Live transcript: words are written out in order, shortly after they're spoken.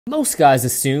Most guys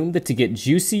assume that to get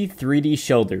juicy 3D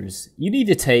shoulders, you need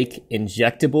to take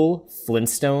injectable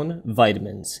Flintstone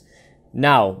vitamins.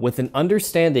 Now, with an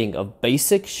understanding of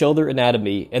basic shoulder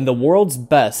anatomy and the world's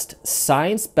best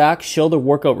science-backed shoulder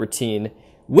workout routine,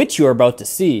 which you are about to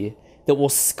see, that will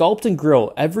sculpt and grow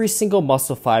every single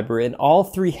muscle fiber in all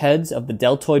three heads of the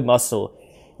deltoid muscle,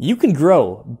 you can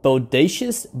grow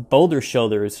bodacious boulder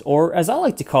shoulders, or as I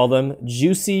like to call them,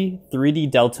 juicy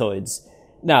 3D deltoids.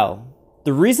 Now,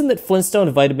 the reason that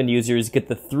Flintstone vitamin users get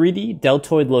the 3D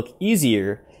deltoid look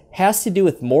easier has to do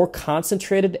with more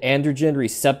concentrated androgen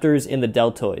receptors in the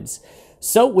deltoids.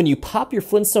 So when you pop your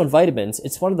Flintstone vitamins,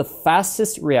 it's one of the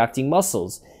fastest reacting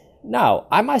muscles. Now,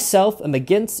 I myself am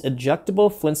against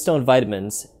injectable Flintstone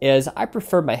vitamins as I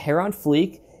prefer my hair on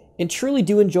fleek and truly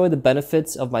do enjoy the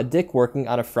benefits of my dick working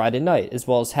on a Friday night, as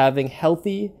well as having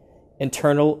healthy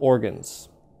internal organs.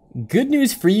 Good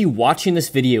news for you watching this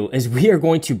video, as we are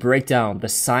going to break down the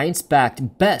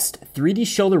science-backed best 3D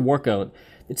shoulder workout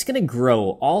that's going to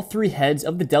grow all three heads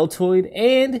of the deltoid,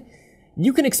 and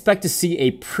you can expect to see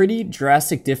a pretty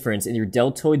drastic difference in your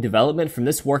deltoid development from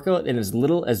this workout in as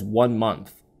little as 1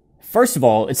 month. First of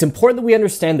all, it's important that we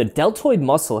understand the deltoid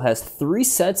muscle has 3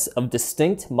 sets of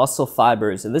distinct muscle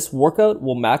fibers, and this workout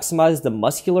will maximize the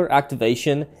muscular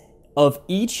activation of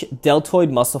each deltoid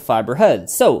muscle fiber head.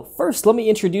 So first, let me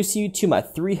introduce you to my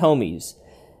 3 homies.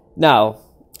 Now,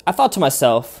 I thought to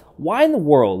myself, why in the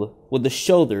world would the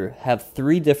shoulder have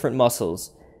 3 different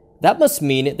muscles? That must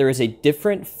mean there is a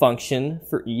different function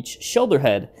for each shoulder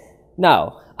head.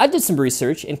 Now, I did some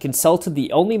research and consulted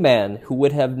the only man who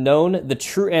would have known the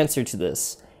true answer to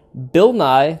this, Bill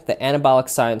Nye, the anabolic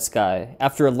science guy.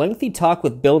 After a lengthy talk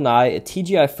with Bill Nye at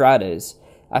TGI Fridays,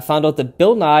 I found out that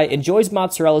Bill Nye enjoys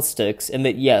mozzarella sticks and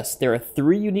that yes, there are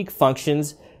 3 unique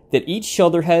functions that each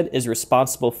shoulder head is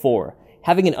responsible for.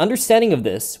 Having an understanding of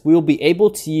this, we will be able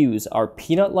to use our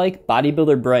peanut-like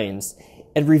bodybuilder brains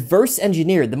and reverse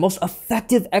engineer the most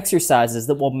effective exercises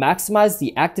that will maximize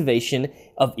the activation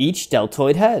of each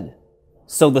deltoid head.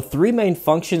 So the 3 main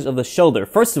functions of the shoulder,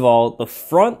 first of all, the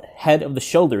front head of the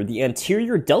shoulder, the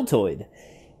anterior deltoid,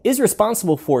 is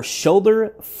responsible for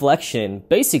shoulder flexion,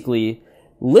 basically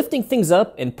lifting things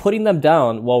up and putting them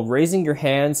down while raising your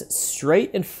hands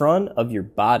straight in front of your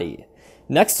body.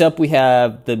 Next up, we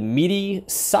have the meaty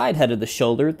side head of the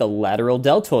shoulder, the lateral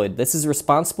deltoid. This is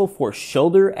responsible for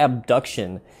shoulder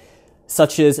abduction,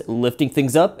 such as lifting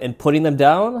things up and putting them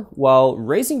down while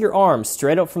raising your arms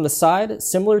straight up from the side,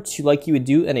 similar to like you would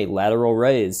do in a lateral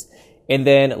raise. And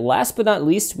then last but not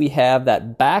least, we have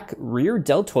that back rear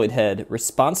deltoid head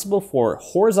responsible for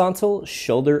horizontal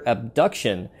shoulder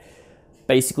abduction,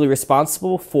 basically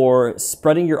responsible for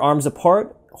spreading your arms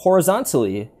apart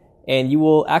horizontally, and you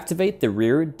will activate the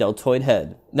rear deltoid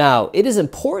head. Now, it is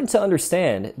important to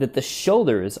understand that the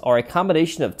shoulders are a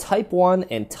combination of type 1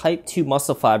 and type 2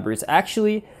 muscle fibers,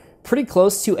 actually pretty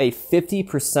close to a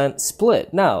 50%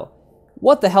 split. Now,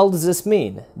 what the hell does this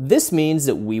mean? This means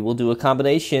that we will do a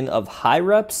combination of high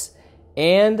reps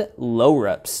and low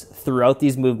reps throughout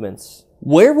these movements.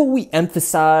 Where will we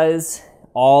emphasize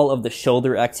all of the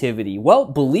shoulder activity? Well,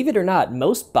 believe it or not,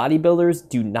 most bodybuilders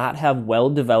do not have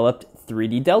well-developed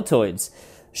 3D deltoids.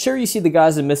 Sure, you see the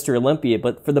guys in Mr. Olympia,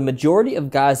 but for the majority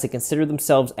of guys that consider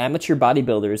themselves amateur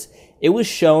bodybuilders, it was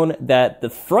shown that the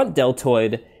front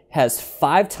deltoid has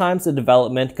 5 times the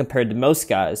development compared to most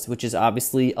guys, which is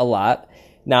obviously a lot.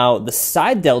 Now, the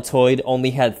side deltoid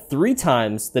only had 3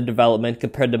 times the development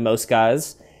compared to most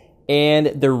guys, and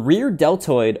the rear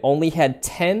deltoid only had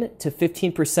 10 to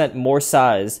 15% more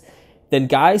size than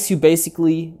guys who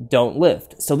basically don't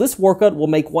lift. So this workout will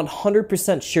make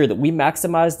 100% sure that we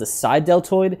maximize the side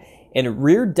deltoid and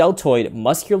rear deltoid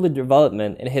muscular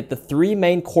development and hit the 3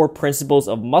 main core principles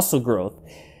of muscle growth.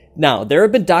 Now, there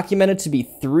have been documented to be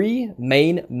 3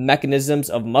 main mechanisms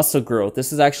of muscle growth.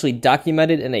 This is actually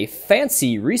documented in a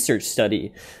fancy research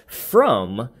study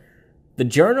from the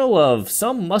Journal of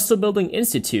some Muscle Building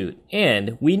Institute,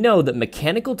 and we know that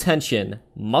mechanical tension,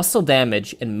 muscle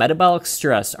damage, and metabolic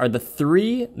stress are the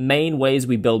 3 main ways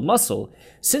we build muscle.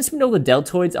 Since we know the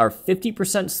deltoids are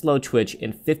 50% slow twitch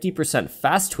and 50%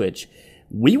 fast twitch,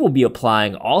 we will be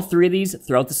applying all 3 of these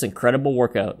throughout this incredible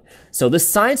workout. So this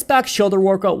science-backed shoulder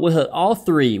workout will hit all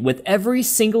 3 with every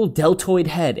single deltoid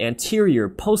head, anterior,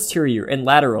 posterior, and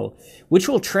lateral, which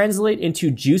will translate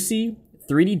into juicy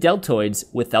 3D deltoids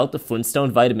without the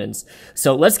Flintstone vitamins.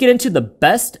 So let's get into the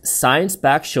best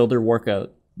science-backed shoulder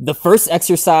workout. The first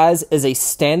exercise is a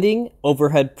standing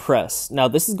overhead press. Now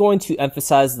this is going to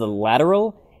emphasize the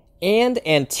lateral and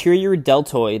anterior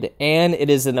deltoid, and it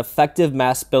is an effective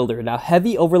mass builder. Now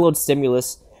heavy overload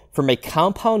stimulus from a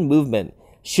compound movement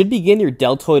should begin your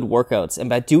deltoid workouts. And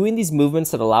by doing these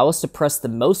movements that allow us to press the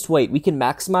most weight, we can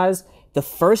maximize the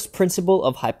first principle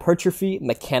of hypertrophy,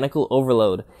 mechanical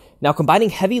overload. Now, combining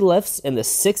heavy lifts in the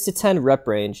 6 to 10 rep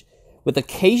range with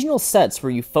occasional sets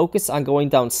where you focus on going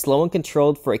down slow and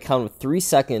controlled for a count of 3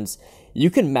 seconds, you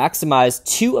can maximize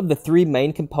 2 of the 3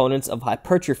 main components of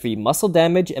hypertrophy, muscle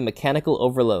damage and mechanical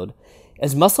overload.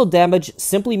 As muscle damage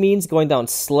simply means going down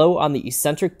slow on the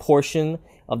eccentric portion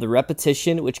of the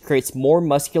repetition, which creates more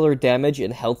muscular damage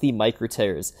and healthy micro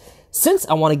tears. Since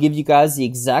I want to give you guys the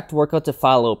exact workout to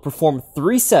follow, perform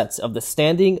 3 sets of the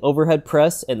standing overhead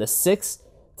press in the 6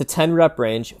 to 10 rep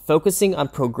range, focusing on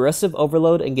progressive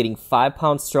overload and getting 5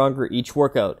 pounds stronger each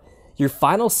workout. Your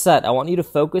final set, I want you to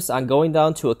focus on going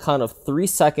down to a count of 3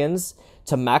 seconds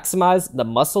to maximize the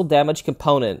muscle damage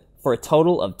component for a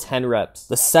total of 10 reps.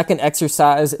 The second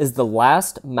exercise is the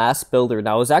last mass builder.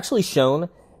 Now, it was actually shown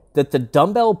that the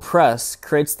dumbbell press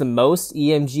creates the most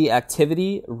EMG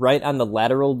activity right on the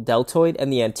lateral deltoid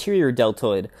and the anterior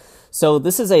deltoid. So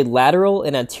this is a lateral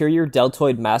and anterior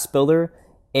deltoid mass builder,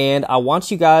 and I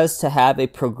want you guys to have a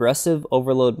progressive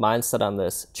overload mindset on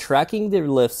this. Tracking the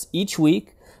lifts each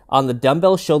week on the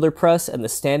dumbbell shoulder press and the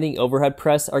standing overhead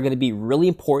press are going to be really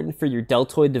important for your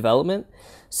deltoid development.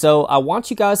 So I want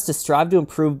you guys to strive to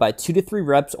improve by 2 to 3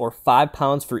 reps or 5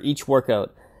 pounds for each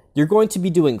workout. You're going to be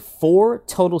doing 4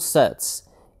 total sets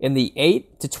in the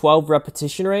 8 to 12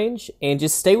 repetition range, and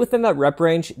just stay within that rep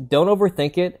range. Don't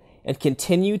overthink it and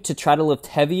continue to try to lift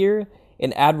heavier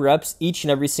and add reps each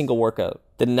and every single workout.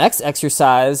 The next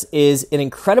exercise is an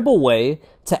incredible way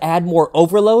to add more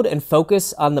overload and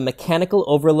focus on the mechanical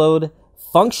overload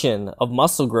function of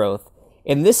muscle growth.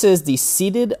 And this is the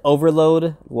seated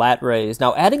overload lat raise.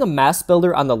 Now, adding a mass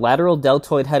builder on the lateral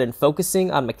deltoid head and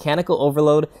focusing on mechanical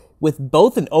overload with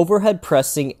both an overhead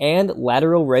pressing and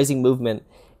lateral raising movement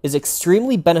is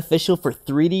extremely beneficial for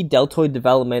 3D deltoid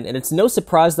development. And it's no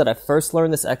surprise that I first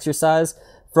learned this exercise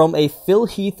from a Phil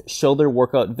Heath shoulder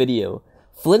workout video.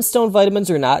 Flintstone vitamins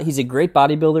or not, he's a great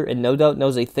bodybuilder and no doubt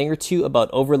knows a thing or two about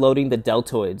overloading the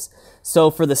deltoids.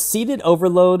 So for the seated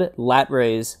overload lat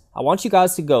raise, I want you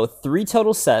guys to go 3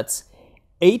 total sets,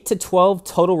 8 to 12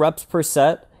 total reps per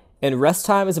set, and rest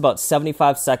time is about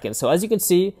 75 seconds. So as you can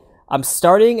see, I'm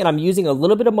starting and I'm using a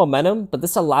little bit of momentum, but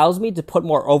this allows me to put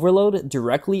more overload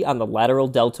directly on the lateral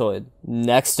deltoid.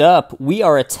 Next up, we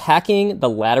are attacking the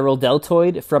lateral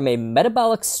deltoid from a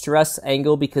metabolic stress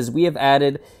angle because we have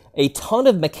added a ton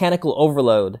of mechanical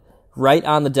overload right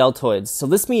on the deltoids. So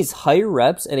this means higher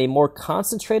reps and a more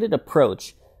concentrated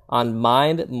approach on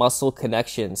mind-muscle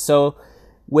connection. So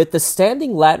with the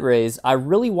standing lat raise, I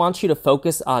really want you to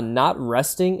focus on not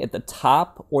resting at the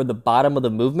top or the bottom of the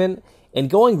movement and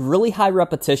going really high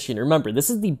repetition. Remember, this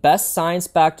is the best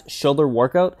science-backed shoulder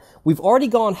workout. We've already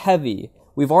gone heavy.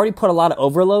 We've already put a lot of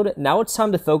overload. Now it's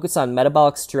time to focus on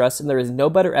metabolic stress, and there is no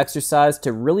better exercise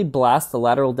to really blast the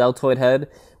lateral deltoid head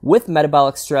with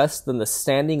metabolic stress than the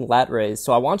standing lat raise.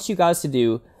 So I want you guys to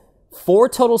do 4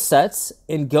 total sets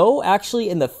and go actually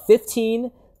in the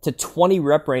 15 to 20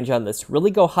 rep range on this. Really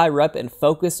go high rep and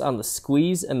focus on the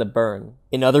squeeze and the burn.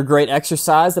 Another great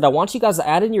exercise that I want you guys to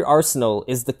add in your arsenal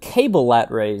is the cable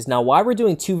lat raise. Now, why we're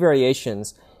doing 2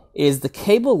 variations is the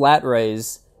cable lat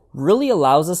raise really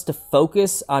allows us to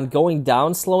focus on going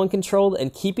down slow and controlled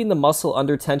and keeping the muscle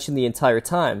under tension the entire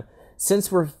time.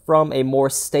 Since we're from a more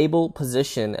stable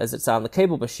position as it's on the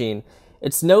cable machine,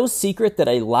 it's no secret that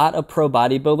a lot of pro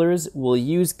bodybuilders will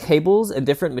use cables and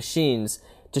different machines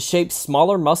to shape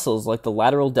smaller muscles like the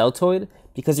lateral deltoid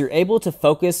because you're able to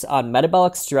focus on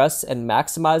metabolic stress and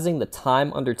maximizing the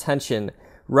time under tension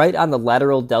right on the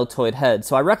lateral deltoid head.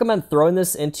 So I recommend throwing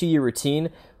this into your routine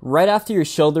right after your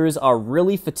shoulders are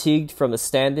really fatigued from the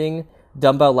standing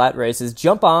dumbbell lat raises.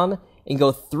 Jump on and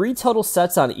go 3 total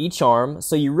sets on each arm,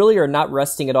 so you really are not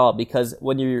resting at all, because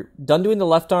when you're done doing the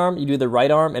left arm, you do the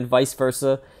right arm and vice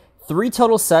versa. 3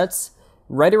 total sets,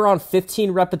 right around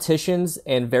 15 repetitions,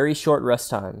 and very short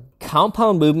rest time.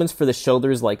 Compound movements for the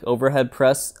shoulders like overhead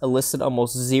press elicit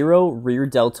almost 0 rear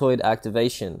deltoid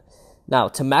activation. Now,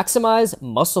 to maximize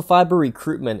muscle fiber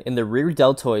recruitment in the rear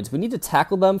deltoids, we need to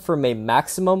tackle them from a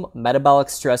maximum metabolic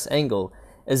stress angle,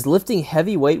 as lifting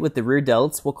heavy weight with the rear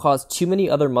delts will cause too many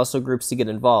other muscle groups to get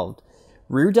involved.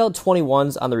 Rear delt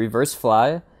 21s on the reverse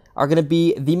fly are going to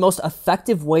be the most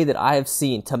effective way that I have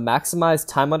seen to maximize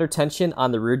time under tension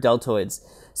on the rear deltoids.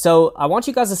 So I want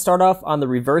you guys to start off on the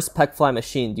reverse pec fly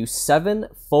machine. Do 7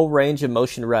 full range of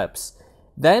motion reps.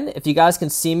 Then, if you guys can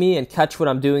see me and catch what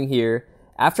I'm doing here,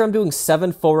 after I'm doing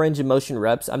 7 full range of motion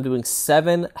reps, I'm doing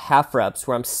 7 half reps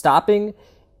where I'm stopping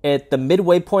at the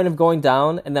midway point of going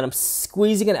down, and then I'm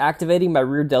squeezing and activating my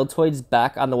rear deltoids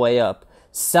back on the way up.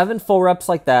 7 full reps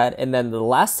like that, and then the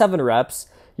last 7 reps,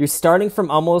 you're starting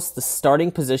from almost the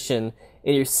starting position,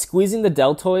 and you're squeezing the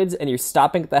deltoids, and you're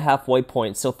stopping at the halfway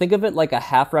point. So think of it like a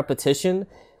half repetition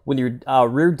when your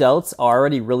rear delts are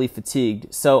already really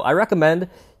fatigued. So I recommend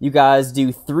you guys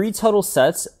do 3 total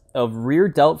sets of rear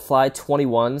delt fly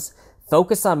 21s.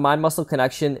 Focus on mind-muscle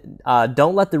connection.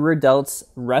 Don't let the rear delts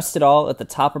rest at all at the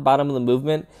top or bottom of the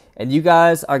movement, and you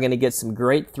guys are going to get some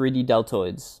great 3D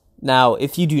deltoids. Now,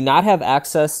 if you do not have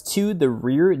access to the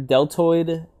rear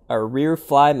deltoid or rear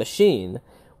fly machine,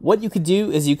 what you could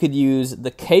do is you could use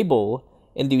the cable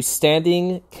and do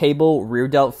standing cable rear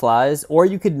delt flies, or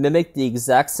you could mimic the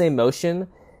exact same motion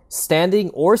standing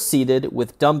or seated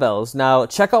with dumbbells. Now,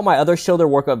 check out my other shoulder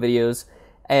workout videos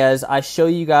as I show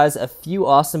you guys a few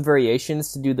awesome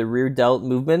variations to do the rear delt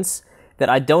movements that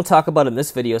I don't talk about in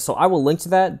this video, so I will link to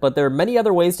that, but there are many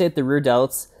other ways to hit the rear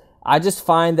delts. I just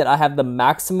find that I have the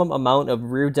maximum amount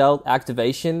of rear delt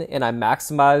activation, and I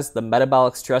maximize the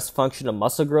metabolic stress function of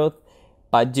muscle growth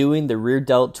by doing the rear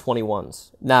delt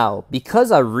 21s. Now,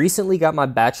 because I recently got my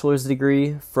bachelor's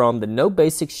degree from the No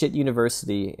Basic Shit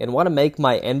University and want to make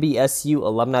my NBSU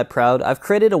alumni proud, I've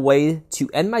created a way to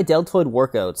end my deltoid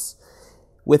workouts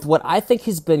with what I think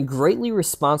has been greatly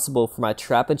responsible for my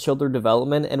trap and shoulder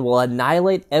development and will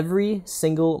annihilate every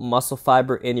single muscle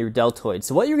fiber in your deltoid.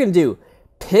 So what you're going to do,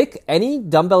 pick any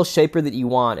dumbbell shaper that you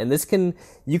want, and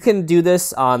you can do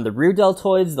this on the rear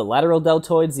deltoids, the lateral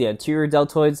deltoids, the anterior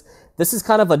deltoids. This is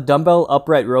kind of a dumbbell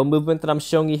upright row movement that I'm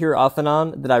showing you here off and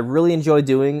on that I really enjoy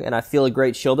doing and I feel a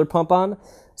great shoulder pump on.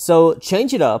 So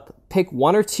change it up, pick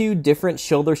 1 or 2 different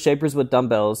shoulder shapers with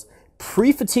dumbbells,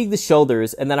 pre-fatigue the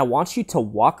shoulders, and then I want you to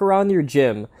walk around your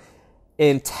gym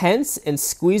and tense and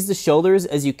squeeze the shoulders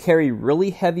as you carry really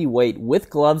heavy weight with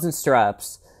gloves and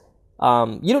straps.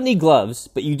 You don't need gloves,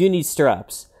 but you do need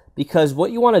straps, because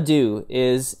what you want to do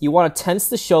is you want to tense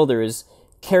the shoulders,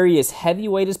 carry as heavy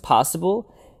weight as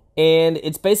possible, and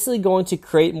it's basically going to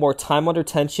create more time under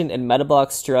tension and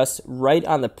metabolic stress right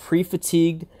on the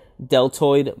pre-fatigued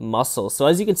deltoid muscle. So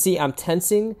as you can see, I'm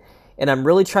tensing and I'm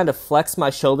really trying to flex my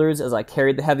shoulders as I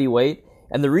carry the heavy weight.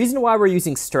 And the reason why we're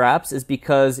using straps is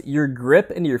because your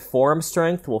grip and your forearm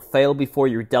strength will fail before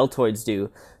your deltoids do.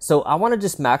 So I want to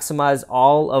just maximize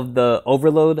all of the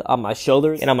overload on my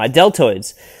shoulders and on my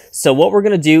deltoids. So what we're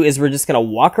going to do is we're just going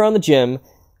to walk around the gym,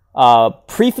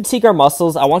 pre-fatigue our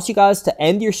muscles. I want you guys to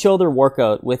end your shoulder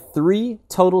workout with 3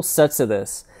 total sets of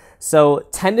this. So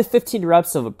 10 to 15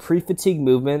 reps of a pre-fatigue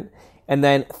movement, and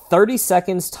then 30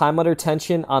 seconds time under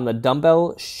tension on the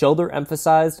dumbbell shoulder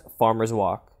emphasized farmer's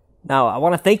walk. Now, I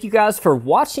want to thank you guys for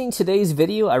watching today's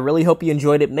video. I really hope you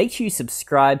enjoyed it. Make sure you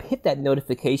subscribe, hit that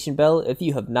notification bell if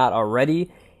you have not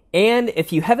already. And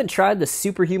if you haven't tried the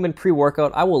Superhuman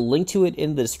pre-workout, I will link to it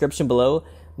in the description below.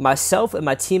 Myself and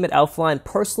my team at Alphaline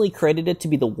personally created it to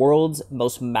be the world's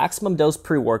most maximum dose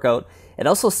pre-workout. It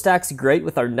also stacks great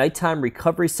with our nighttime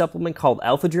recovery supplement called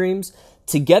Alpha Dreams.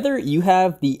 Together, you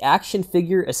have the action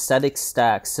figure aesthetic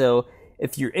stack. So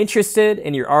if you're interested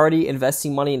and you're already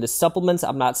investing money into supplements,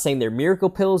 I'm not saying they're miracle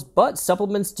pills, but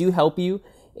supplements do help you.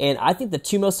 And I think the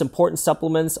 2 most important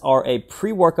supplements are a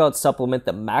pre-workout supplement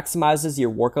that maximizes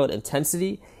your workout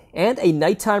intensity and a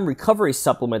nighttime recovery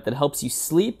supplement that helps you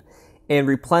sleep and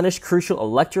replenish crucial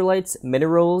electrolytes,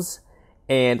 minerals,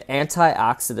 and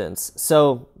antioxidants.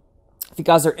 So if you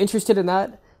guys are interested in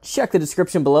that, check the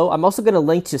description below. I'm also going to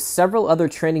link to several other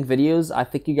training videos I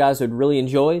think you guys would really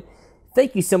enjoy.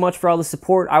 Thank you so much for all the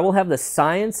support. I will have the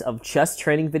Science of Chest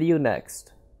training video next.